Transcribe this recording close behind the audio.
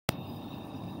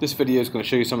This video is going to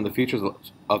show you some of the features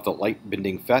of the light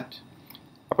bending PhET.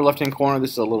 Upper left hand corner,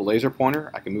 this is a little laser pointer.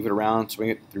 I can move it around, swing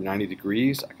it through 90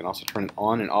 degrees. I can also turn it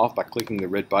on and off by clicking the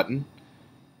red button.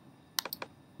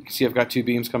 You can see I've got two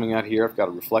beams coming out here. I've got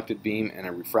a reflected beam and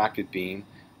a refracted beam.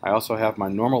 I also have my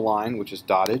normal line, which is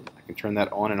dotted. I can turn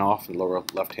that on and off in the lower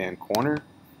left hand corner.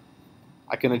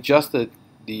 I can adjust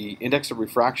the index of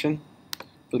refraction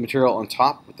for the material on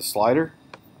top with the slider.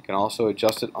 I can also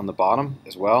adjust it on the bottom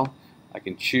as well. I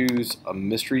can choose a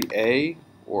mystery A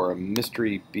or a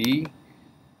mystery B.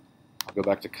 I'll go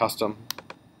back to custom,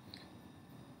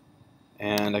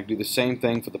 and I can do the same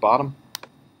thing for the bottom.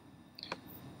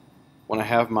 When I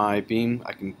have my beam,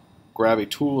 I can grab a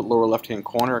tool at lower left hand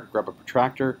corner, I can grab a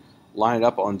protractor, line it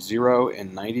up on 0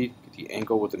 and 90, get the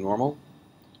angle with the normal.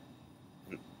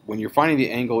 When you're finding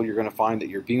the angle, you're going to find that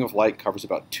your beam of light covers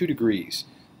about 2 degrees.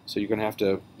 So you're going to have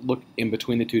to look in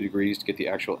between the 2 degrees to get the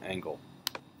actual angle.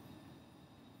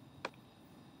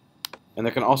 And I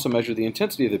can also measure the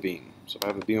intensity of the beam. So if I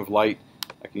have a beam of light,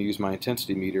 I can use my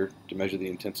intensity meter to measure the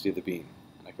intensity of the beam.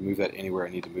 And I can move that anywhere I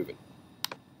need to move it.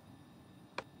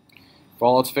 If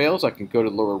all else fails, I can go to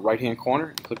the lower right hand corner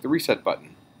and click the reset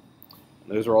button.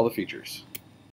 And those are all the features.